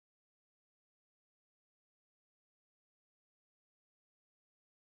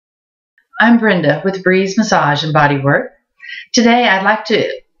I'm Brenda with Breeze Massage and Bodywork. Today I'd like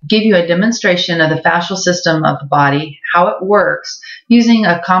to give you a demonstration of the fascial system of the body, how it works, using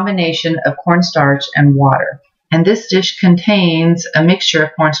a combination of cornstarch and water. And this dish contains a mixture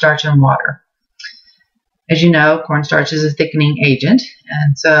of cornstarch and water. As you know, cornstarch is a thickening agent,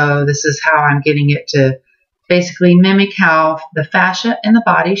 and so this is how I'm getting it to basically mimic how the fascia in the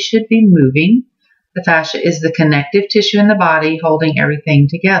body should be moving. The fascia is the connective tissue in the body holding everything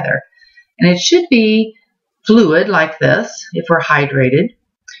together. And it should be fluid like this if we're hydrated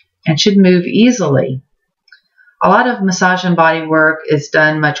and should move easily. A lot of massage and body work is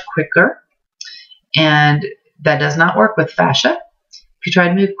done much quicker, and that does not work with fascia. If you try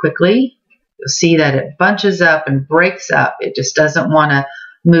to move quickly, you'll see that it bunches up and breaks up. It just doesn't want to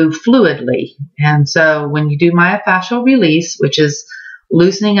move fluidly. And so when you do myofascial release, which is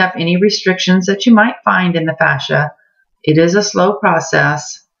loosening up any restrictions that you might find in the fascia, it is a slow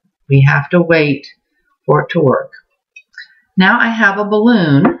process. We have to wait for it to work. Now I have a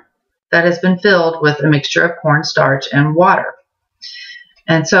balloon that has been filled with a mixture of cornstarch and water.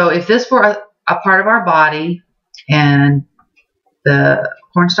 And so if this were a part of our body, and the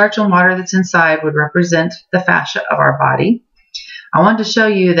cornstarch and water that's inside would represent the fascia of our body, I wanted to show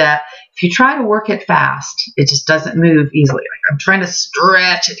you that if you try to work it fast, it just doesn't move easily. Like I'm trying to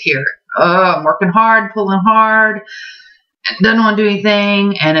stretch it here. Oh, I'm working hard, pulling hard. It doesn't want to do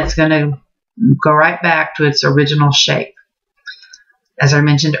anything, and it's going to go right back to its original shape. As I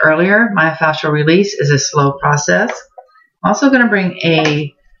mentioned earlier, myofascial release is a slow process. I'm also going to bring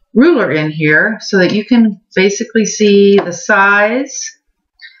a ruler in here so that you can basically see the size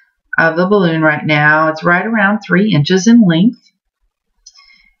of the balloon right now. It's right around 3 inches in length.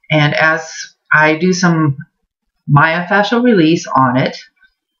 And as I do some myofascial release on it,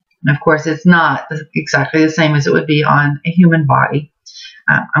 and of course it's not exactly the same as it would be on a human body,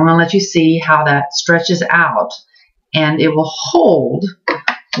 I'm going to let you see how that stretches out and it will hold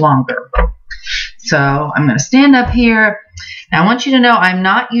longer. So I'm going to stand up here. Now I want you to know I'm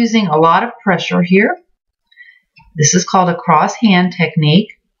not using a lot of pressure here. This is called a cross hand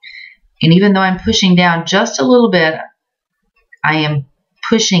technique. And even though I'm pushing down just a little bit, I am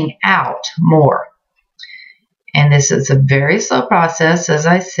pushing out more. And this is a very slow process, as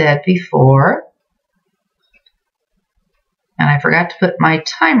I said before. And I forgot to put my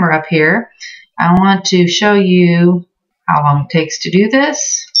timer up here. I want to show you how long it takes to do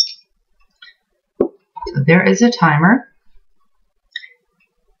this. So there is a timer.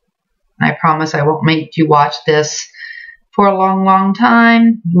 I promise I won't make you watch this for a long, long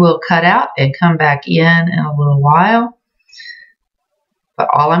time. We'll cut out and come back in a little while. But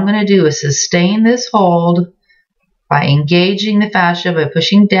all I'm going to do is sustain this hold by engaging the fascia, by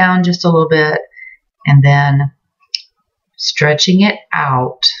pushing down just a little bit, and then stretching it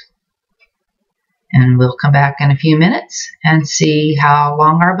out. And we'll come back in a few minutes and see how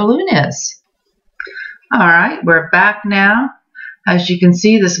long our balloon is. All right, we're back now. As you can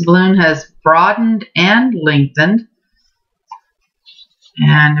see, this balloon has broadened and lengthened.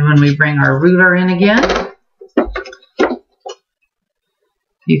 And when we bring our ruler in again,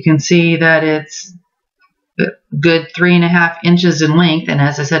 you can see that it's a good 3.5 inches in length. And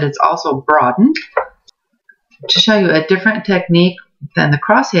as I said, it's also broadened. To show you a different technique than the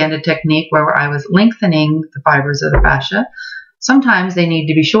cross-handed technique where I was lengthening the fibers of the fascia, sometimes they need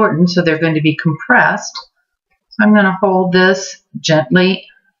to be shortened, so they're going to be compressed. So I'm going to hold this gently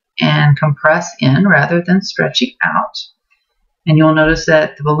and compress in rather than stretching out. And you'll notice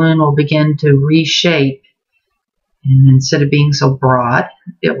that the balloon will begin to reshape. And instead of being so broad,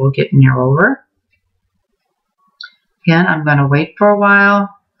 it will get narrower. Again, I'm going to wait for a while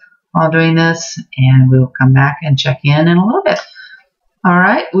doing this, and we'll come back and check in a little bit. All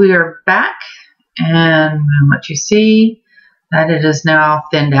right, we are back, and what you see that it is now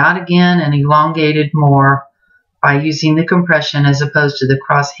thinned out again and elongated more by using the compression as opposed to the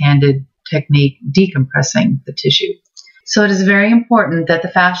cross-handed technique decompressing the tissue. So it is very important that the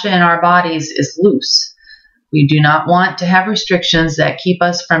fascia in our bodies is loose. We do not want to have restrictions that keep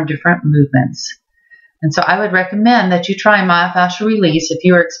us from different movements. And so I would recommend that you try myofascial release if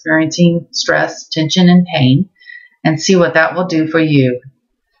you are experiencing stress, tension, and pain, and see what that will do for you.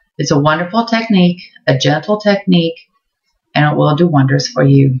 It's a wonderful technique, a gentle technique, and it will do wonders for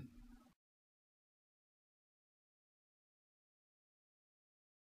you.